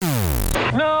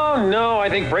Oh, no, I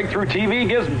think Breakthrough TV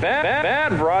gives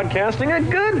bad broadcasting a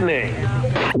good name.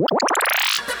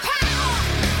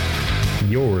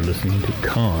 You're listening to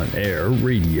Con Air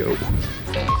Radio.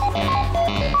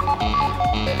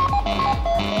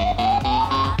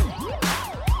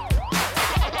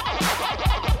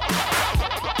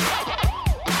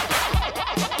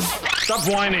 Stop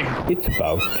whining. It's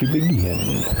about to begin.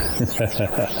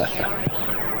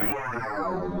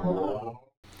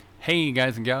 Hey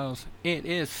guys and gals, it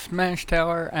is Smash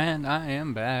Tower and I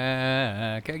am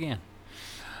back again.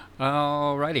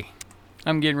 Alrighty,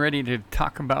 I'm getting ready to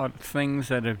talk about things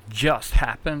that have just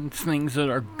happened, things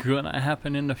that are gonna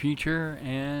happen in the future,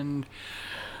 and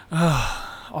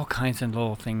all kinds of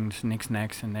little things,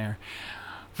 knicks-knacks in there.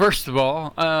 First of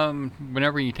all,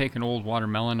 whenever you take an old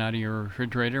watermelon out of your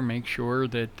refrigerator, make sure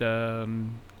that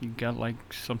you got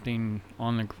like something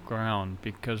on the ground,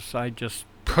 because I just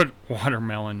put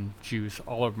watermelon juice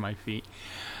all over my feet.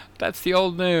 That's the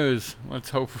old news. Let's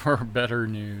hope for better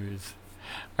news.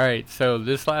 Alright, so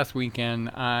this last weekend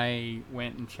I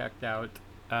went and checked out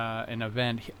an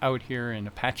event out here in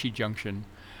Apache Junction,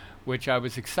 which I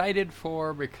was excited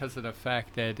for because of the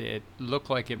fact that it looked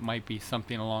like it might be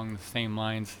something along the same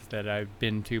lines that I've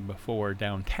been to before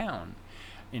downtown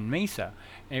in Mesa.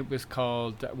 It was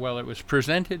called, well, it was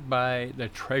presented by the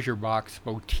Treasure Box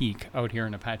Boutique out here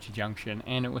in Apache Junction,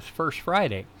 and it was First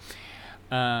Friday.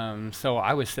 So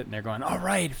I was sitting there going, all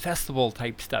right, festival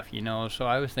type stuff, you know. So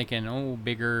I was thinking, oh,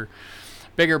 bigger,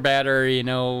 badder, you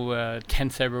know,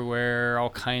 tents everywhere, all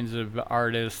kinds of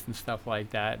artists and stuff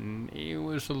like that. And it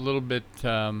was a little bit,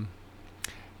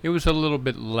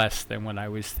 less than what I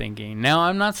was thinking. Now,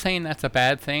 I'm not saying that's a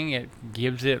bad thing. It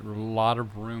gives it a lot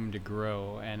of room to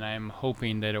grow, and I'm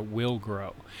hoping that it will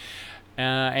grow.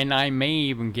 And I may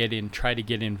even try to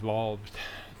get involved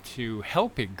to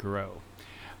help it grow.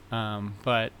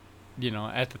 But, you know,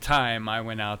 at the time I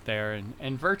went out there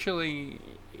and virtually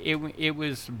it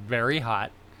was very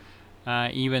hot,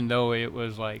 even though it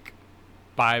was like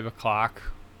 5 o'clock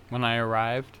when I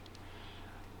arrived.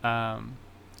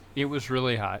 It was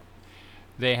really hot.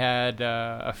 They had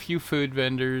a few food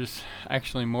vendors,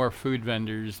 actually more food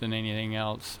vendors than anything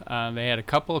else. They had a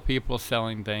couple of people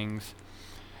selling things.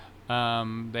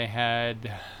 They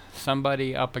had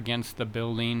somebody up against the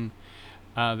building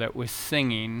that was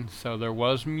singing, so there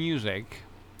was music.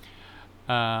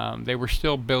 They were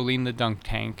still building the dunk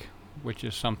tank, which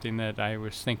is something that I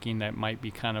was thinking that might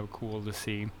be kind of cool to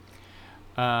see.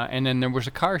 And then there was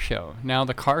a car show. Now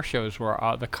the car show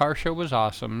was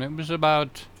awesome. It was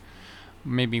about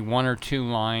maybe 1 or 2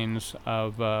 lines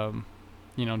of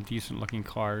decent looking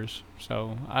cars.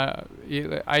 So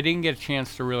I didn't get a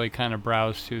chance to really kind of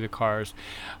browse through the cars.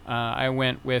 I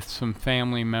went with some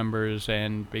family members,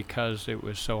 and because it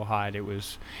was so hot, it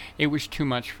was too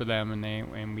much for them,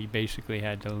 and we basically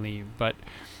had to leave. But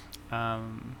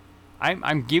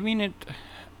I'm giving it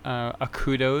a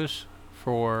kudos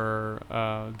for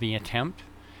the attempt.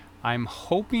 I'm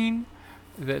hoping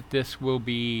that this will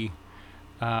be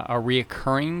a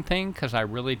reoccurring thing, because I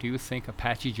really do think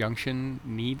Apache Junction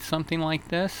needs something like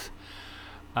this.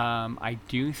 I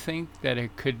do think that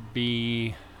it could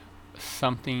be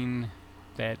something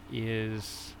that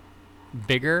is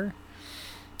bigger,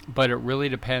 but it really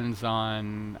depends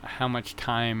on how much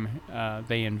time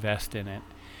they invest in it.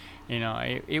 You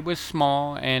know, it was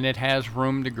small and it has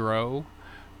room to grow,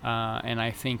 and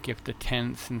I think if the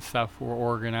tents and stuff were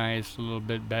organized a little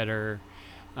bit better,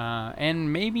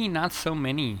 and maybe not so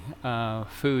many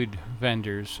food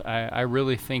vendors. I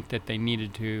really think that they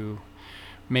needed to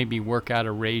maybe work out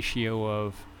a ratio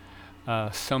of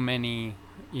so many,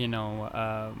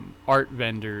 art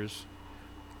vendors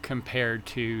compared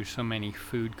to so many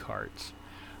food carts.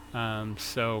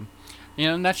 So,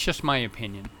 that's just my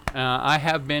opinion. I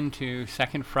have been to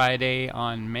Second Friday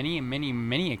on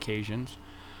many occasions.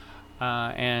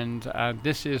 And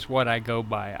this is what I go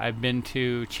by. I've been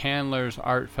to Chandler's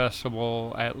Art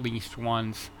Festival at least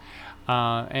once,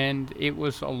 and it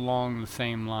was along the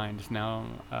same lines now.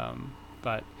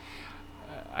 But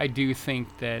I do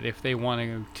think that if they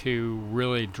wanted to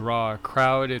really draw a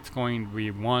crowd, it's going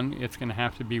to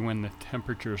have to be when the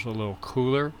temperature's a little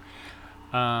cooler.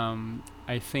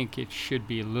 I think it should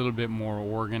be a little bit more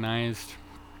organized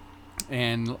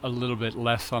and a little bit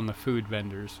less on the food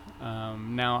vendors.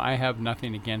 Now, I have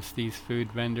nothing against these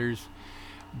food vendors,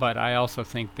 but I also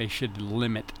think they should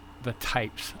limit the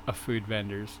types of food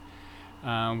vendors.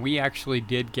 We actually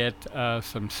did get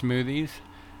some smoothies,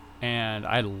 and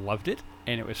I loved it,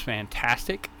 and it was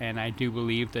fantastic, and I do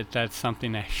believe that that's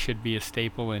something that should be a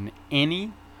staple in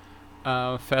any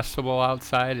festival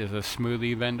outside, is a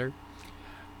smoothie vendor.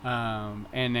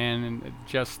 And then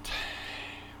just,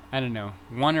 I don't know,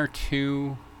 1 or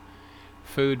 2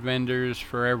 food vendors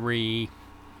for every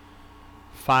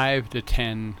 5 to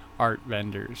 10 art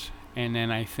vendors. And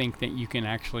then I think that you can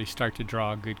actually start to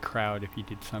draw a good crowd if you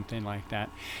did something like that.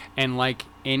 And like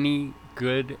any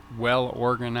good,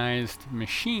 well-organized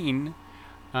machine,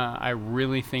 I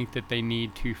really think that they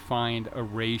need to find a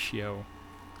ratio.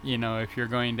 You know, if you're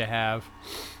going to have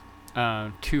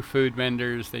 2 food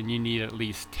vendors, then you need at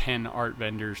least 10 art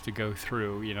vendors to go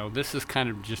through. You know, this is kind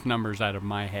of just numbers out of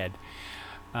my head.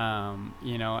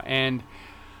 You know, and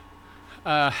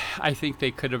I think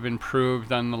they could have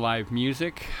improved on the live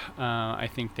music. I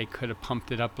think they could have pumped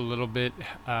it up a little bit,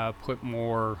 put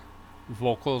more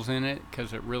vocals in it,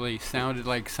 because it really sounded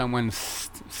like someone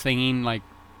singing like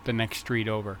the next street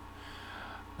over.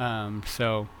 And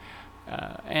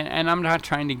I'm not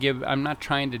trying to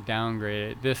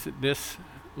downgrade it. This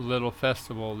little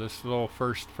festival, this little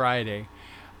First Friday,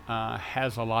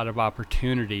 has a lot of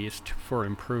opportunities for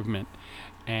improvement,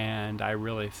 and I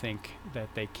really think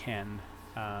that they can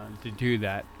to do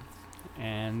that.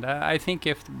 And I think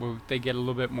if they get a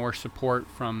little bit more support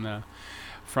from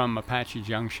Apache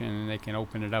Junction, and they can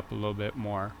open it up a little bit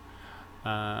more,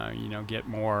 you know, get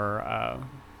more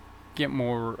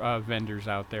vendors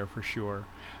out there for sure.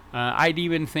 I'd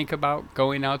even think about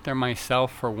going out there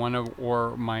myself for one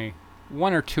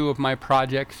or two of my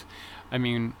projects. I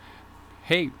mean,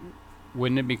 hey,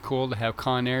 wouldn't it be cool to have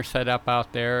Con Air set up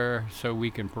out there so we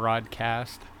can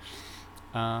broadcast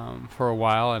for a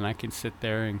while, and I can sit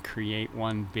there and create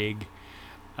one big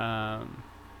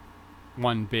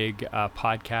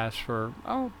podcast for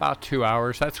about 2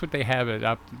 hours. That's what they have it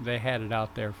up. They had it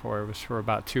out there for. It was for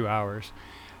about 2 hours.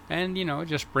 And, you know,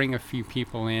 just bring a few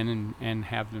people in and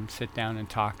have them sit down and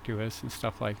talk to us and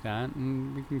stuff like that,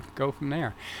 and we can go from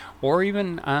there. Or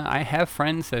even, I have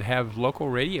friends that have local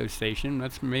radio station.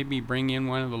 Let's maybe bring in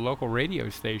one of the local radio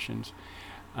stations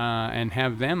and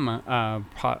have them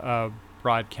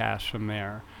broadcast from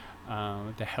there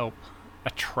to help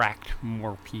attract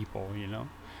more people, you know.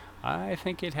 I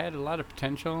think it had a lot of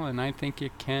potential, and I think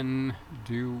it can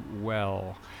do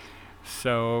well.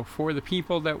 So for the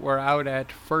people that were out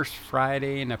at First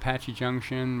Friday in Apache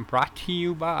Junction, brought to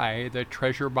you by the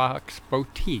Treasure Box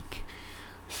Boutique.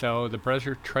 So the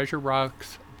Treasure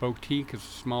Box Boutique is a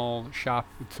small shop.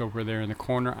 It's over there in the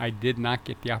corner. I did not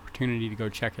get the opportunity to go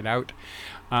check it out.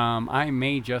 I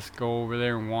may just go over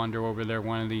there and wander over there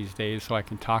one of these days so I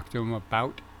can talk to them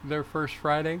about their First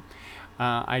Friday.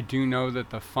 I do know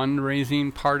that the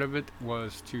fundraising part of it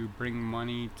was to bring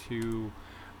money to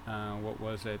what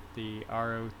was it? The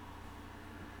RO.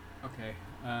 Okay.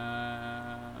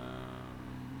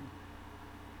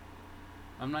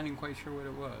 I'm not even quite sure what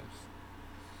it was.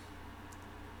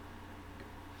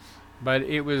 But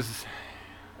it was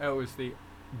the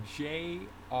JROTC.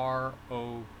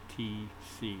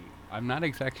 I'm not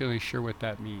exactly sure what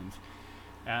that means.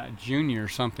 Junior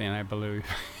something, I believe.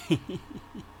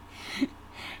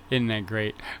 Isn't that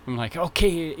great? I'm like,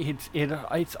 okay,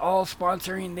 it's all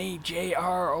sponsoring the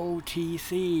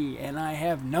JROTC, and I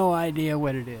have no idea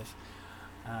what it is.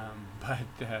 But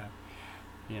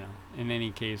you know, in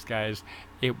any case, guys,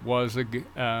 it was a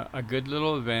good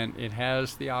little event. It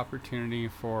has the opportunity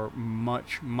for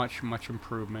much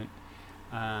improvement.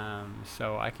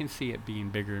 So I can see it being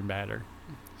bigger and better.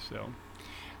 So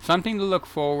something to look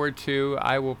forward to.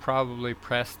 I will probably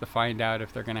press to find out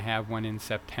if they're going to have one in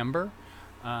September.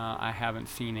 I haven't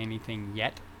seen anything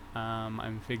yet.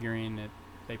 I'm figuring that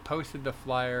they posted the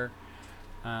flyer,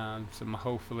 so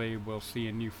hopefully we'll see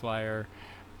a new flyer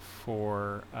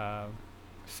for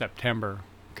September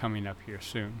coming up here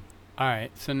soon.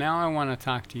 Alright, so now I want to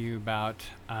talk to you about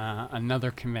another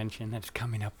convention that's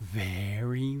coming up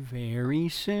very, very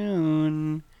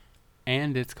soon,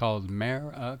 and it's called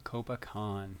Maricopa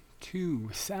Con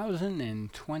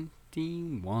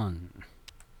 2021.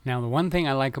 Now, the one thing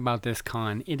I like about this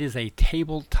con, it is a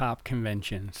tabletop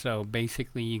convention. So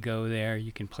basically you go there,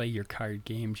 you can play your card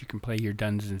games, you can play your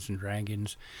Dungeons and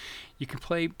Dragons, you can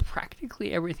play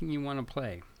practically everything you want to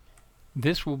play.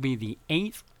 This will be the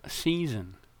 8th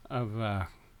season of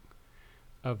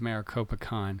Maricopa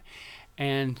Con.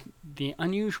 And the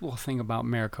unusual thing about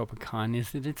Maricopa Con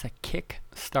is that it's a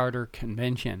Kickstarter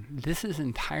convention. This is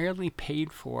entirely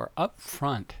paid for up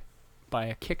front by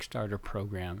a Kickstarter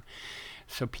program.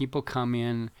 So people come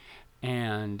in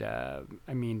and,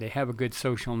 they have a good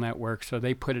social network, so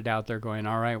they put it out there going,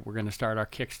 all right, we're going to start our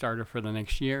Kickstarter for the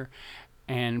next year.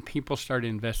 And people start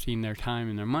investing their time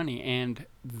and their money, and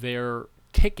their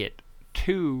ticket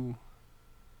to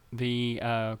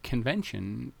the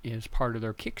convention is part of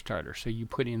their Kickstarter. So you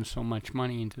put in so much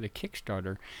money into the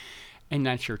Kickstarter, and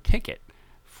that's your ticket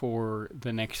for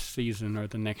the next season or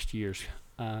the next year's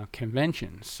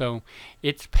convention. So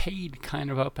it's paid kind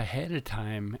of up ahead of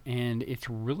time, and it's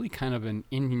really kind of an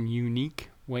unique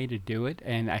way to do it.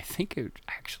 And I think it's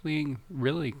actually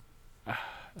really a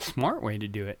smart way to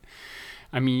do it.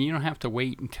 I mean, you don't have to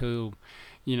wait until,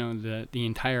 the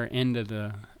entire end of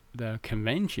the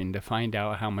convention to find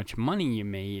out how much money you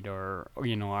made, or are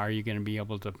you going to be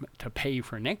able to pay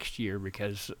for next year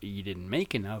because you didn't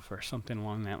make enough or something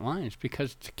along that lines.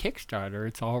 Because it's a Kickstarter,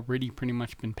 it's already pretty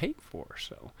much been paid for.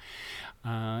 So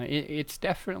it's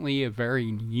definitely a very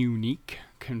unique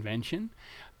convention.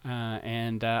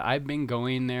 And I've been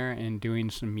going there and doing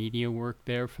some media work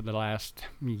there for the last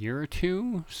year or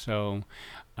two. So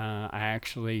I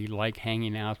actually like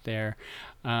hanging out there.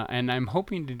 And I'm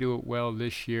hoping to do it well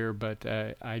this year, but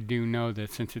I do know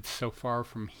that since it's so far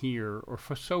from here, or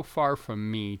so far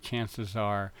from me, chances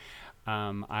are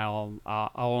I'll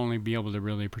only be able to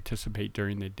really participate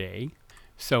during the day.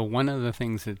 So one of the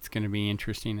things that's going to be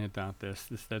interesting about this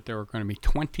is that there are going to be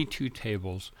 22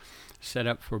 tables set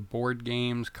up for board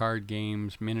games, card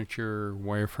games, miniature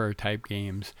warfare type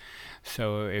games.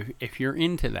 So if you're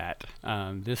into that,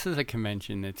 this is a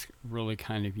convention that's really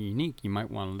kind of unique. You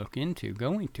might want to look into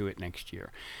going to it next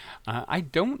year. I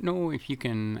don't know if you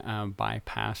can buy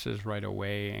passes right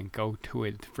away and go to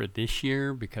it for this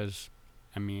year, because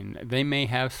they may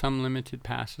have some limited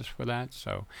passes for that,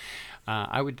 so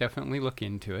I would definitely look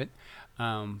into it.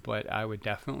 But I would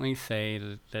definitely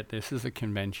say that this is a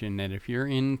convention that if you're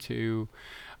into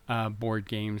board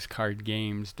games, card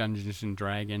games, Dungeons and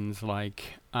Dragons,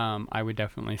 I would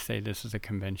definitely say this is a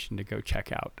convention to go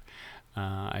check out.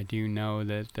 I do know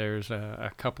that there's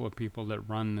a couple of people that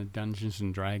run the Dungeons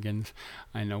and Dragons.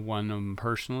 I know one of them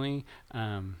personally.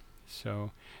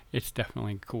 So it's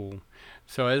definitely cool.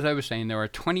 So as I was saying, there are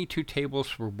 22 tables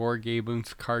for board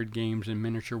games, card games, and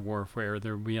miniature warfare.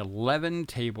 There will be 11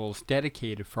 tables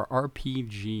dedicated for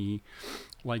RPG,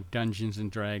 like Dungeons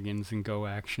and Dragons and Go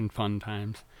Action Fun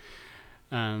Times.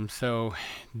 So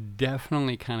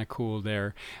definitely kind of cool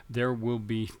there. There will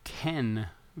be 10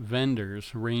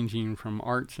 vendors ranging from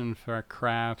arts and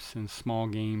crafts and small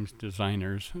games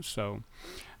designers. So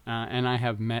and I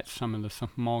have met some of the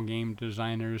small game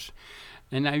designers,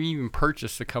 and I've even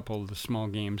purchased a couple of the small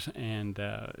games, and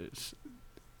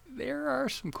there are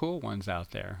some cool ones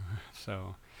out there.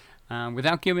 So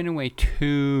without giving away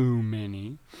too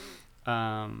many,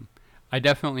 I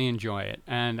definitely enjoy it,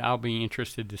 and I'll be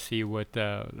interested to see what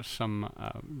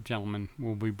some gentlemen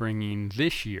will be bringing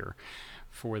this year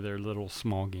for their little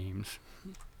small games.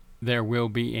 There will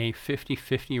be a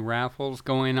 50-50 raffles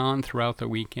going on throughout the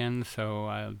weekend, so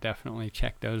I'll definitely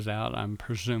check those out. I'm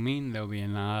presuming there'll be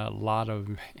a lot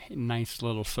of nice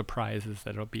little surprises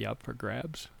that'll be up for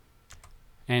grabs.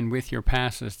 And with your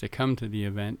passes to come to the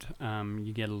event,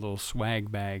 you get a little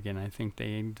swag bag, and I think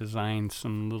they designed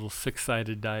some little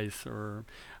 6-sided dice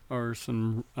or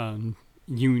some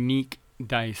unique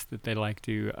dice that they like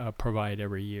to provide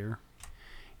every year.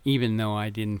 Even though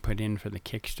I didn't put in for the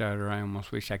Kickstarter, I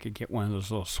almost wish I could get one of those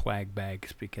little swag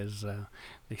bags, because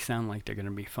they sound like they're going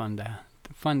to be fun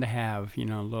to have,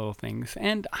 little things.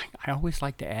 And I always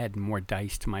like to add more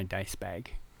dice to my dice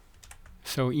bag.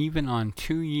 So even on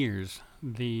 2 years,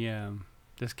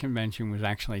 this convention was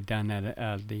actually done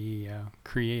at the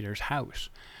creator's house.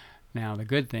 Now the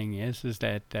good thing is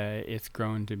that it's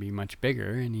grown to be much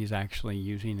bigger, and he's actually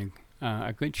using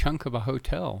a good chunk of a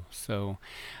hotel. So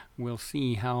we'll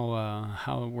see how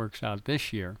it works out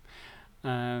this year.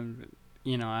 I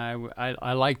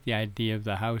like the idea of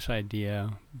the house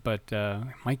idea, but it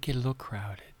might get a little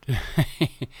crowded.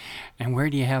 And where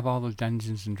do you have all the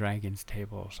Dungeons and Dragons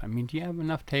tables? Do you have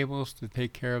enough tables to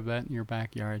take care of that in your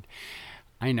backyard?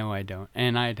 I know I don't,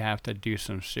 and I'd have to do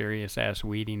some serious ass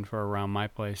weeding for around my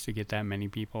place to get that many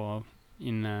people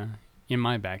in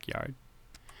my backyard.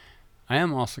 I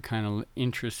am also kind of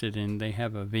interested in, they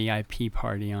have a VIP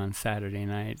party on Saturday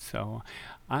night, so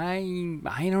I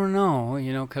don't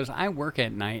know, because I work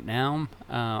at night now.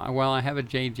 I have a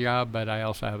day job, but I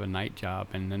also have a night job,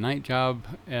 and the night job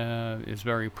is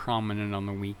very prominent on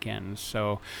the weekends,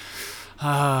 so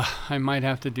I might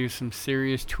have to do some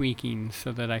serious tweaking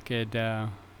so that I could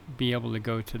be able to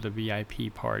go to the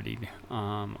VIP party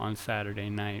on Saturday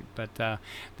night. But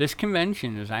this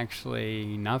convention is actually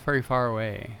not very far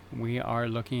away. We are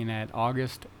looking at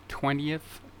August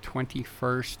 20th,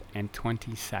 21st, and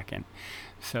 22nd.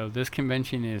 So this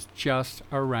convention is just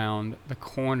around the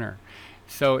corner.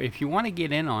 So if you want to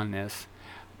get in on this,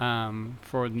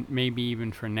 for maybe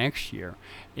even for next year,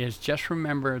 is just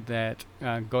remember that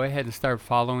go ahead and start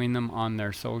following them on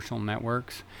their social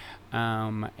networks,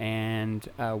 and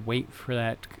wait for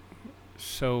that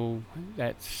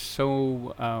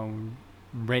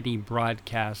ready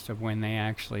broadcast of when they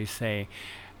actually say,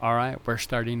 all right, we're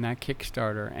starting that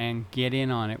Kickstarter, and get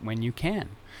in on it when you can,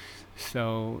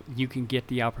 so you can get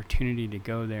the opportunity to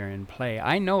go there and play.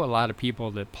 I know a lot of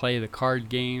people that play the card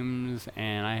games,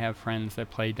 and I have friends that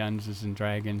play Dungeons and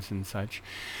Dragons and such.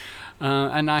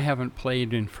 And I haven't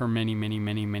played in for many, many,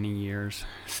 many, many years.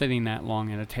 Sitting that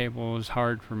long at a table is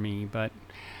hard for me, but,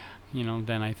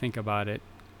 then I think about it.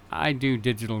 I do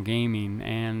digital gaming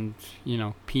and,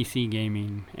 PC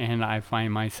gaming, and I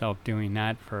find myself doing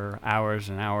that for hours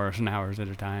and hours and hours at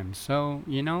a time. So,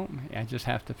 I just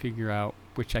have to figure out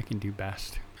which I can do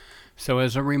best. So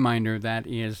as a reminder, that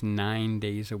is 9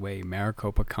 days away.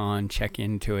 Maricopa Con, check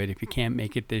into it. If you can't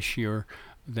make it this year,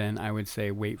 then I would say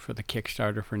wait for the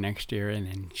Kickstarter for next year and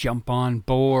then jump on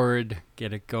board,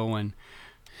 get it going.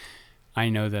 I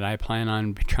know that I plan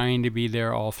on trying to be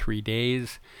there all 3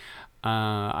 days.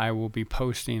 I will be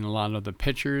posting a lot of the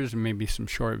pictures and maybe some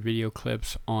short video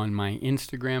clips on my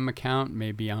Instagram account,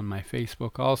 maybe on my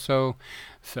Facebook also.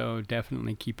 So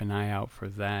definitely keep an eye out for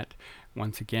that.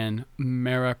 Once again,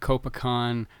 Maricopa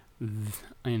Con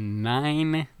in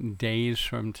 9 days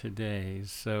from today.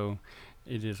 So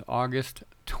it is August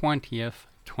 20th,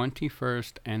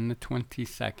 21st, and the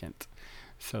 22nd.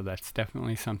 So that's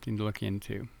definitely something to look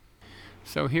into.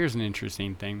 So here's an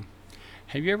interesting thing.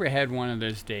 Have you ever had one of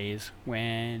those days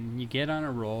when you get on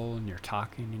a roll and you're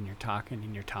talking and you're talking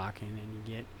and you're talking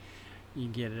and you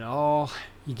get it all,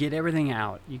 you get everything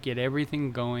out, you get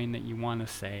everything going that you want to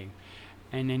say,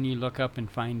 and then you look up and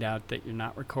find out that you're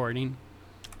not recording?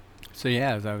 So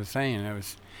yeah, as I was saying, I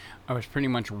was pretty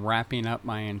much wrapping up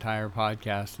my entire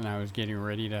podcast, and I was getting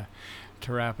ready to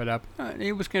wrap it up.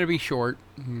 It was going to be short,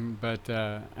 but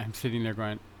I'm sitting there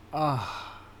going,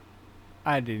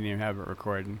 I didn't even have it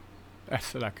recording.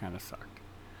 So that kind of sucked.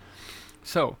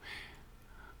 So,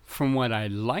 from what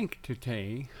I'd like to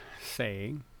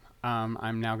say,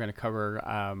 I'm now going to cover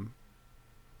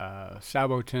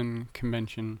Saboten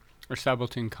Convention, or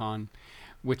Saboten Con,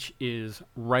 which is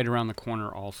right around the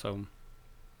corner also.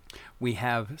 We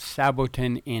have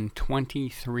Saboten in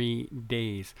 23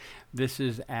 days. This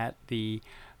is at the,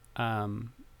 I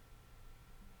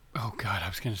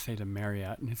was going to say the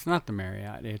Marriott. It's not the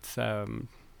Marriott. It's,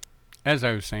 as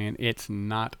I was saying, it's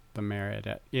not the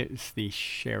Marriott. It's the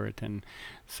Sheraton.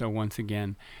 So once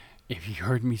again, if you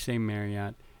heard me say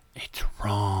Marriott, it's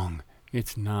wrong.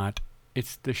 It's not.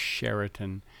 It's the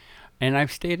Sheraton. And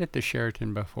I've stayed at the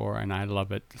Sheraton before, and I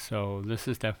love it. So this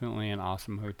is definitely an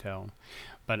awesome hotel.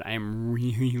 But I'm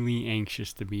really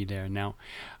anxious to be there. Now,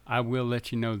 I will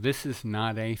let you know, this is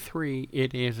not a 3,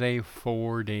 it is a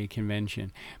 4-day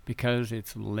convention, because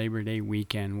it's Labor Day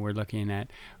weekend. We're looking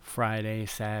at Friday,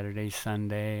 Saturday,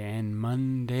 Sunday, and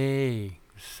Monday.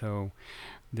 So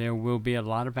there will be a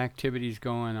lot of activities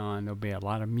going on. There'll be a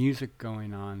lot of music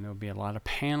going on. There'll be a lot of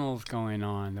panels going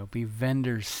on. There'll be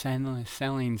vendors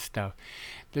selling stuff.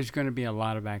 There's going to be a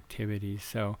lot of activities.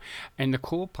 So, and the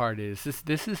cool part is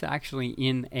this is actually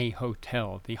in a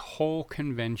hotel. The whole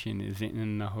convention is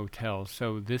in the hotel.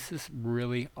 So this is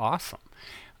really awesome.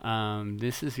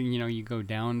 This is, you go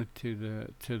down to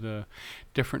the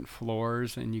different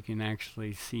floors, and you can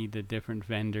actually see the different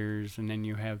vendors, and then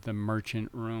you have the merchant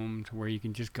room to where you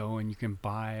can just go and you can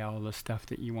buy all the stuff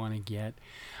that you want to get,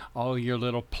 all your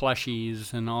little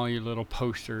plushies and all your little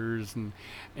posters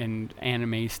and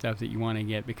anime stuff that you want to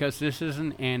get, because this is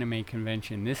an anime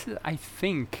convention. This is, I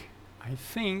think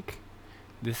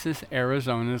this is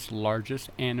Arizona's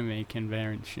largest anime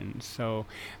convention, so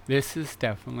this is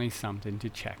definitely something to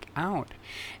check out.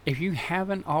 If you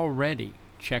haven't already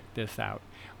checked this out,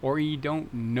 or you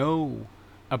don't know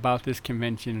about this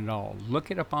convention at all,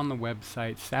 look it up on the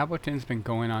website. Saboten's been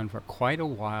going on for quite a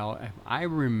while. If I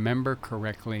remember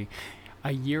correctly,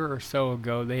 a year or so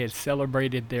ago, they had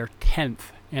celebrated their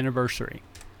 10th anniversary.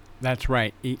 That's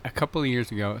right, a couple of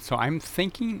years ago. So I'm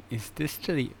thinking, is this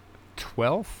to the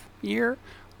 12th year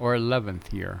or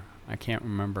 11th year? I can't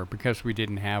remember, because we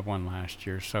didn't have one last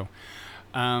year. So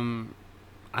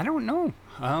I don't know.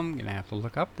 I'm gonna have to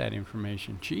look up that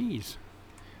information. Jeez.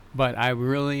 But I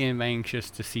really am anxious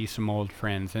to see some old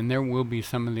friends, and there will be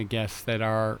some of the guests that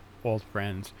are old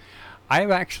friends.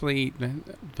 I've actually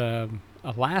the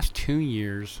last 2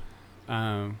 years,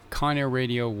 Con Air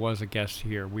Radio was a guest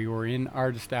here. We were in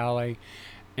Artist Alley,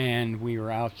 and we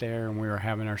were out there, and we were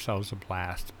having ourselves a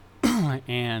blast.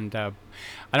 And I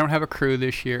don't have a crew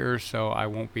this year, so I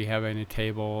won't be having a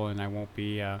table, and I won't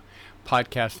be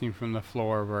podcasting from the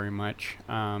floor very much,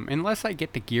 unless I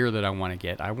get the gear that I want to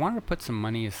get. I want to put some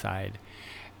money aside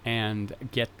and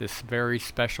get this very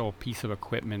special piece of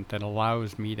equipment that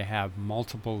allows me to have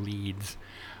multiple leads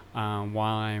while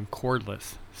I'm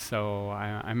cordless. So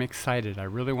I'm excited. I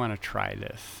really want to try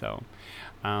this. So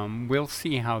we'll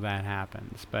see how that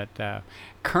happens. But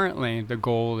currently the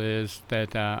goal is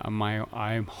that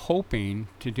I'm hoping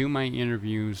to do my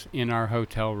interviews in our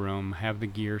hotel room, have the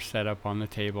gear set up on the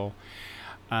table,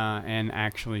 and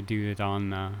actually do it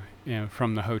on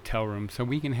from the hotel room, so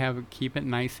we can keep it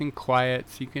nice and quiet,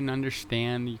 so you can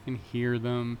understand, you can hear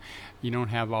them, you don't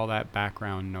have all that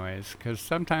background noise, because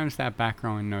sometimes that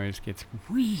background noise gets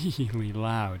really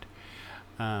loud.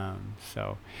 But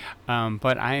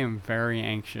I am very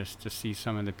anxious to see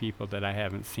some of the people that I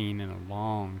haven't seen in a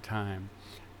long time.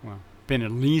 Well, been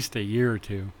at least a year or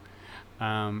two.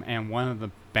 And one of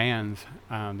the bands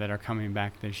that are coming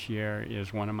back this year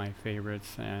is one of my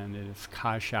favorites, and it is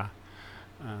Kasha.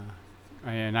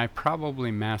 And I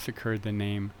probably massacred the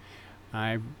name.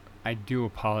 I do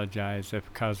apologize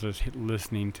if Kaza's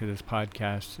listening to this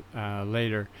podcast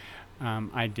later.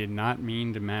 I did not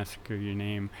mean to massacre your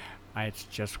name. It's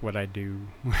just what I do.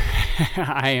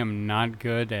 I am not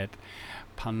good at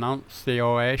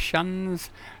pronunciations,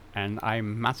 and I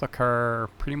massacre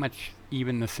pretty much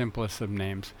even the simplest of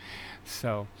names.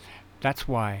 So that's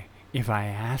why if I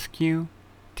ask you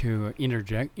to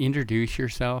introduce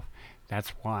yourself,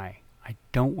 that's why. I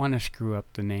don't want to screw up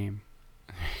the name.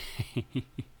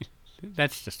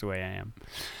 That's just the way I am.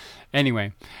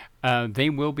 Anyway, they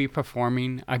will be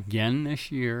performing again this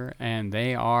year, and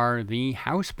they are the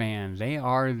house band. They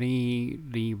are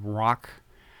the rock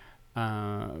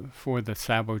for the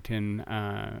Sabotin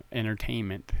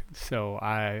Entertainment. So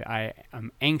I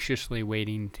am anxiously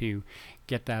waiting to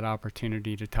get that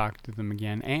opportunity to talk to them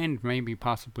again, and maybe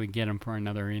possibly get them for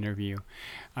another interview.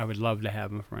 I would love to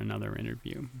have them for another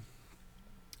interview.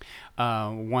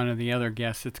 One of the other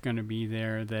guests that's going to be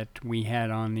there that we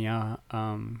had on the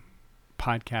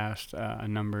podcast a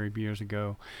number of years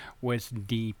ago was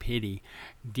D. Pity.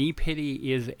 D.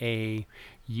 Pity is a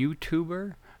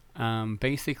YouTuber.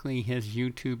 Basically, his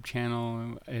YouTube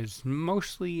channel is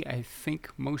mostly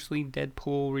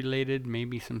Deadpool related,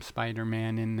 maybe some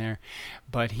Spider-Man in there,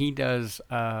 but he does,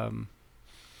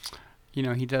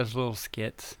 he does little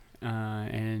skits,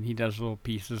 and he does little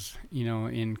pieces,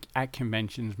 at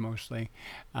conventions mostly,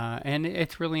 and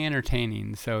it's really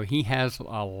entertaining. So he has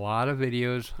a lot of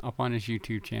videos up on his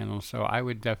YouTube channel, so I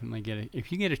would definitely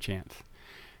if you get a chance,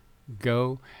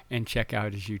 go and check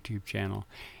out his YouTube channel.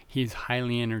 He's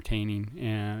highly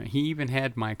entertaining. He even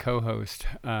had my co-host,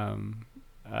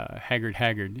 Haggard,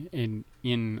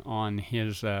 in on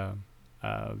his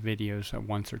videos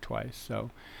once or twice. So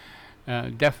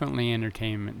definitely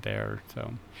entertainment there.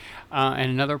 So, and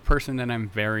another person that I'm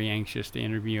very anxious to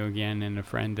interview again, and a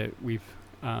friend that we've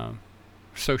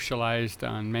socialized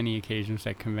on many occasions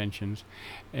at conventions,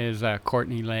 is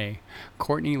Courtney Lay.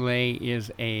 Courtney Lay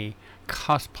is a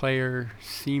cosplayer,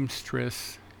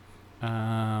 seamstress,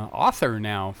 author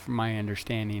now, from my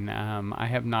understanding. I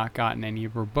have not gotten any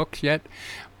of her books yet,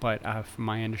 but from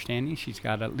my understanding, she's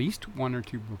got at least 1 or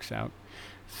 2 books out.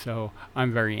 So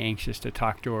I'm very anxious to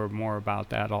talk to her more about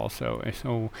that also.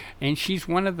 And she's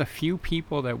one of the few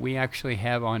people that we actually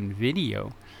have on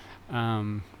video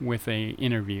with a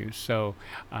interview. So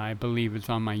I believe it's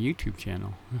on my YouTube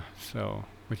channel. So,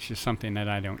 which is something that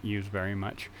I don't use very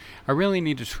much. I really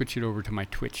need to switch it over to my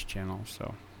Twitch channel.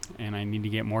 And I need to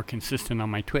get more consistent on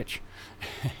my Twitch.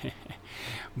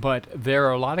 But there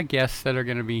are a lot of guests that are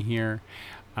going to be here.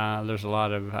 There's a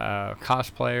lot of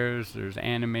cosplayers, there's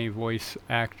anime voice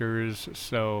actors,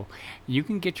 so you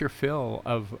can get your fill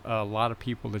of a lot of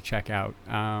people to check out.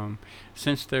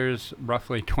 Since there's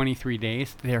roughly 23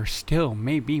 days, there still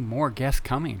may be more guests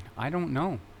coming. I don't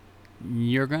know.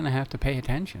 You're going to have to pay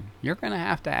attention. You're going to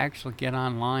have to actually get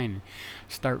online,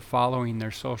 start following their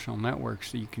social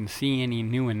networks so you can see any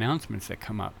new announcements that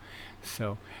come up.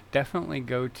 So definitely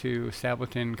go to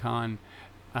SabotinCon's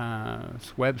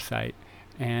website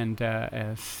and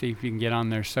see if you can get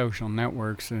on their social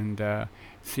networks and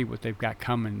see what they've got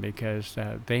coming, because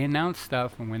they announce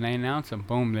stuff, and when they announce them,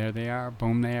 boom, there they are,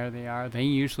 boom, there they are. They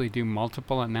usually do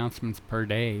multiple announcements per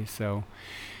day, so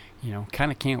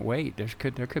kind of can't wait.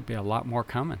 There could be a lot more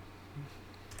coming.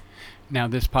 Now,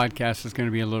 this podcast is going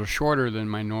to be a little shorter than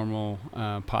my normal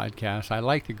podcast. I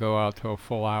like to go out to a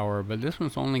full hour, but this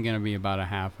one's only going to be about a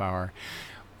half hour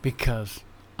because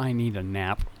I need a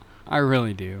nap. I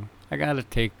really do. I gotta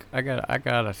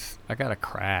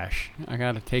crash. I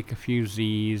gotta take a few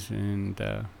Z's and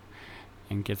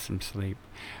get some sleep.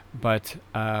 But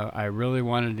I really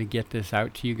wanted to get this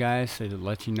out to you guys so to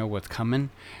let you know what's coming.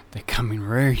 They're coming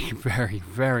very, very,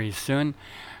 very soon.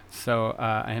 So,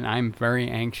 and I'm very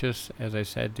anxious, as I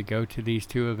said, to go to these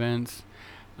two events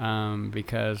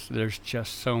because there's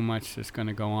just so much that's going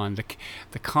to go on.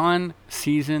 The con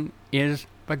season is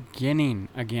beginning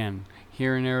again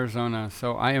here in Arizona,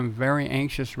 so I am very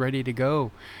anxious, ready to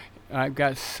go. I've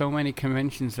got so many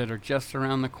conventions that are just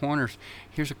around the corners.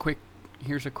 Here's a quick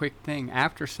thing.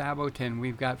 After Saboten,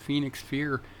 we've got Phoenix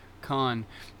Fear Con,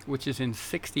 which is in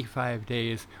 65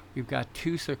 days. We've got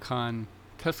TuSCon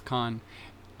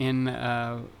in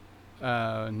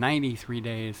 93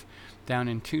 days down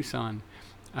in Tucson.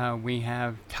 We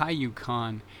have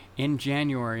TayuCon in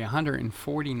January,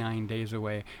 149 days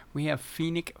away. We have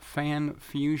Phoenix Fan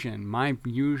Fusion,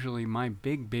 usually my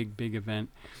big event,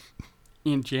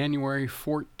 in January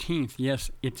 14th. Yes,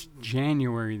 it's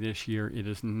January this year. It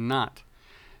is not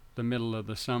the middle of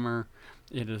the summer.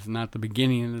 It is not the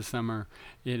beginning of the summer.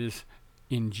 It is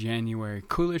in January.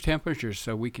 Cooler temperatures,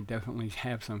 so we could definitely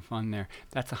have some fun there.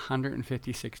 That's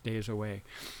 156 days away.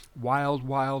 Wild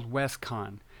West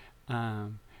Con,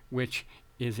 which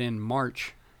is in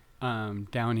March,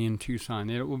 down in Tucson.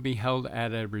 It will be held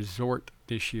at a resort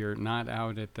this year, not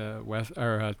out at the Old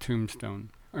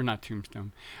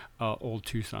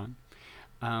Tucson.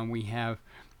 We have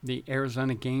the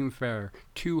Arizona Game Fair,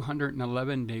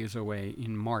 211 days away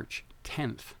in March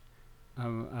 10th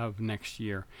of next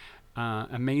year.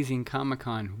 Amazing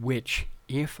Comic-Con, which,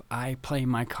 if I play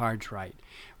my cards right,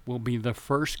 will be the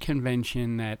first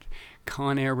convention that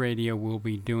Con Air Radio will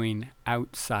be doing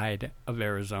outside of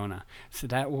Arizona. So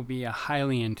that will be a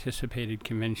highly anticipated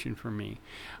convention for me.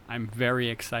 I'm very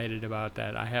excited about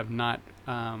that. I have not...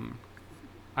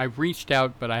 I've reached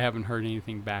out, but I haven't heard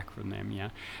anything back from them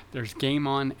yet. There's Game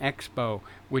On Expo,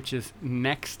 which is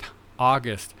next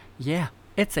August. Yeah,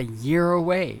 it's a year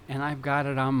away, and I've got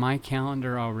it on my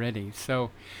calendar already.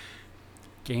 So,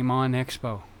 Game On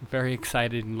Expo. Very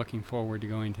excited and looking forward to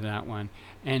going to that one.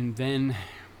 And then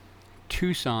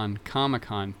Tucson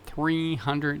Comic-Con,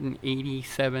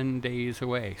 387 days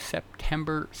away.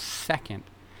 September 2nd,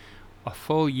 a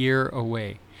full year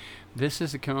away. This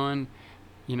is a con...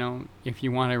 You know, if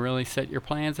you want to really set your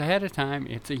plans ahead of time,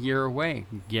 it's a year away.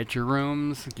 Get your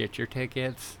rooms, get your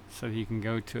tickets, so you can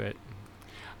go to it.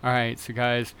 All right, so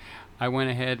guys, I went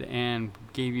ahead and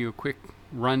gave you a quick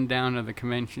rundown of the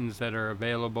conventions that are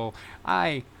available.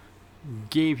 I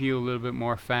gave you a little bit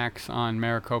more facts on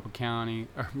Maricopa Con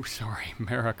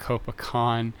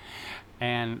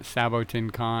and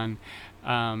Saboten Con.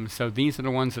 So these are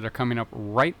the ones that are coming up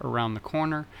right around the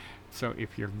corner. So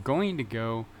if you're going to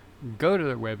go to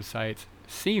their websites,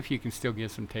 see if you can still get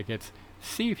some tickets,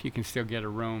 see if you can still get a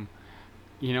room,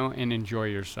 and enjoy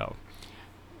yourself.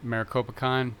 Maricopa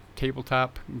Con,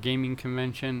 tabletop gaming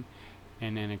convention,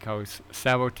 and then it goes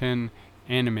Saboten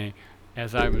Anime,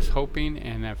 as I was hoping,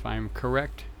 and if I'm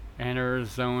correct,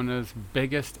 Arizona's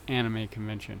biggest anime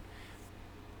convention.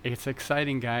 It's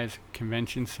exciting, guys.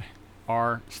 Conventions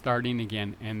are starting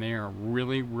again, and they are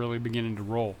really, really beginning to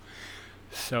roll.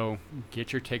 So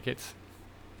get your tickets.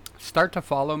 Start to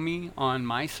follow me on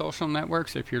my social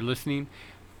networks. If you're listening,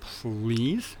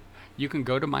 please. You can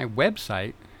go to my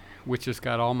website, which has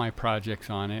got all my projects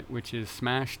on it, which is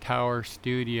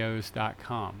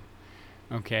smashtowerstudios.com.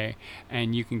 Okay,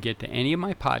 and you can get to any of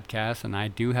my podcasts, and I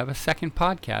do have a second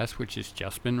podcast, which has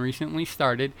just been recently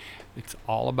started. It's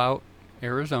all about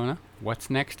Arizona.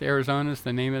 What's Next Arizona is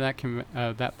the name of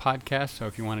that podcast, so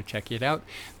if you want to check it out,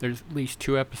 there's at least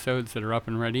 2 episodes that are up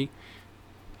and ready.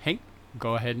 Hey,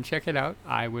 go ahead and check it out.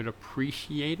 I would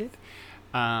appreciate it.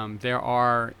 There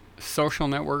are social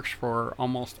networks for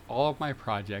almost all of my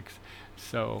projects.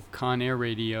 So Con Air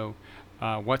Radio,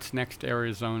 What's Next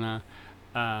Arizona,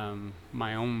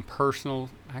 my own personal...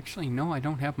 Actually, no, I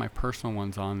don't have my personal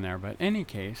ones on there. But in any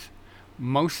case,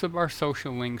 most of our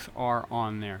social links are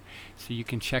on there. So you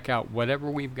can check out whatever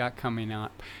we've got coming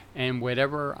up. And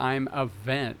whatever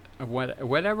event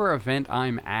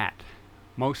I'm at.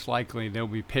 Most likely there'll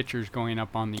be pictures going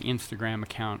up on the Instagram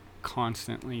account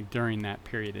constantly during that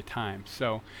period of time.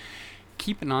 So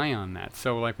keep an eye on that.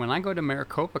 So like when I go to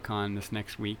Maricopa Con this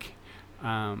next week,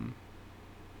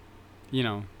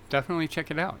 definitely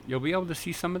check it out. You'll be able to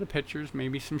see some of the pictures,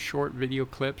 maybe some short video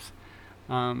clips.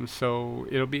 So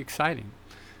it'll be exciting.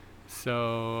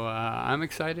 So I'm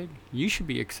excited. You should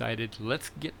be excited. Let's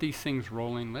get these things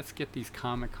rolling. Let's get these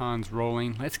Comic-Cons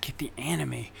rolling. Let's get the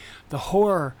anime, the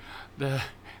horror, the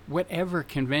whatever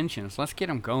conventions. Let's get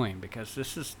them going, because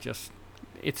this is just,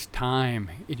 it's time.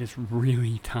 It is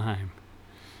really time.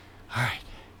 All right.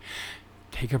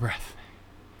 Take a breath.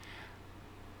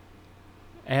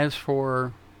 As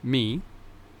for me,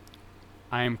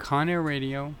 I am Con Air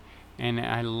Radio, and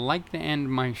I like to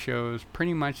end my shows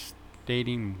pretty much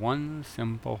stating one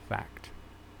simple fact.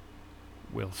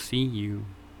 We'll see you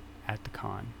at the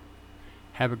con.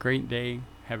 Have a great day,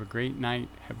 have a great night,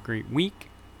 have a great week,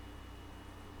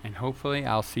 and hopefully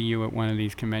I'll see you at one of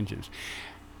these conventions.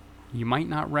 You might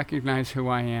not recognize who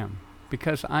I am,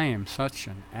 because I am such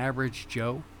an average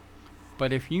Joe,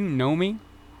 but if you know me,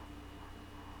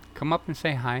 come up and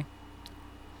say hi.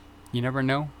 You never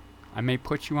know, I may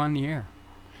put you on the air.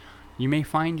 You may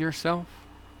find yourself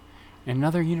in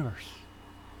another universe.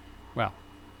 Well,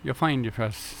 you'll find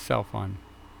yourself on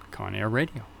Con Air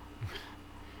Radio.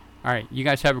 Alright, you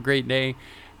guys have a great day,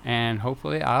 and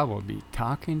hopefully I will be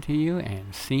talking to you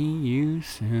and see you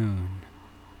soon.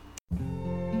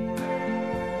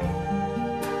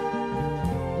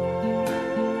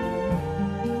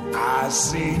 I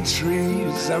see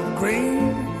trees of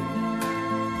green,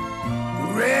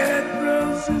 red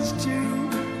roses too.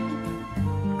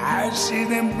 I see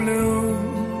them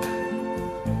bloom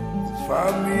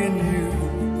for me and you.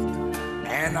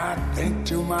 And I think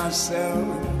to myself,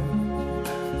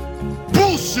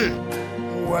 bullshit!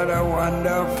 What a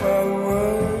wonderful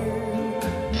world.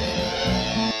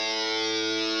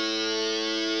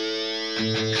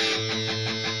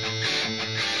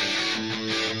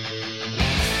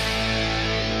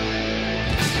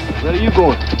 Where are you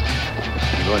going?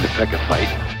 I'm going to pick a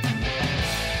fight.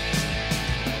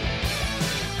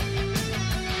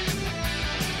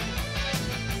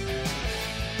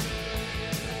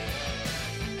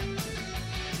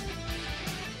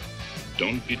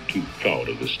 Don't be too proud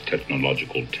of this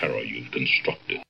technological terror you've constructed.